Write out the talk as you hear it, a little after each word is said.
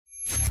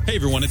Hey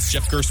everyone, it's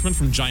Jeff Gerstmann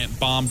from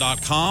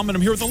GiantBomb.com, and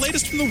I'm here with the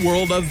latest from the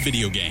world of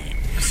video games.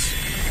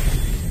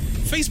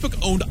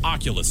 Facebook-owned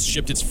Oculus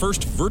shipped its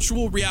first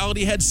virtual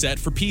reality headset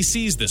for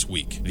PCs this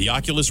week. The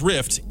Oculus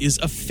Rift is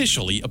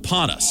officially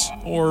upon us,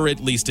 or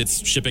at least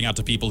it's shipping out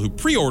to people who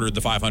pre-ordered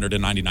the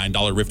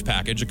 $599 Rift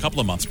package a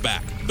couple of months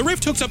back. The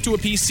Rift hooks up to a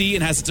PC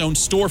and has its own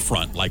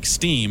storefront, like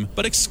Steam,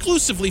 but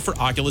exclusively for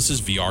Oculus's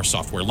VR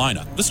software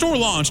lineup. The store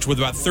launched with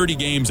about 30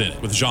 games in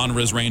it, with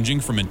genres ranging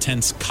from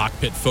intense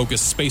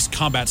cockpit-focused space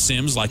combat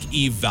sims like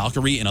Eve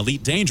Valkyrie and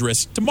Elite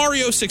Dangerous to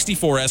Mario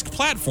 64-esque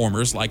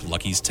platformers like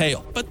Lucky's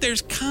Tale. But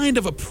there's kind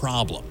of a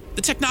problem.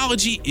 The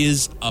technology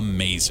is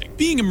amazing.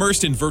 Being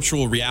immersed in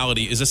virtual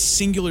reality is a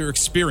singular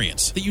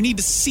experience that you need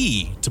to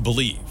see to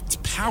believe. It's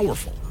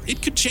powerful.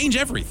 It could change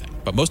everything.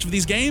 But most of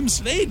these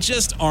games, they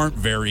just aren't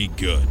very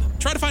good.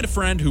 Try to find a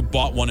friend who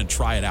bought one and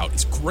try it out.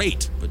 It's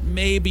great, but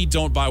maybe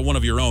don't buy one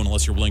of your own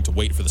unless you're willing to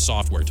wait for the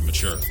software to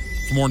mature.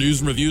 For more news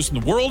and reviews from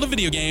the world of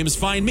video games,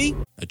 find me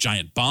at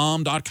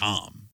GiantBomb.com.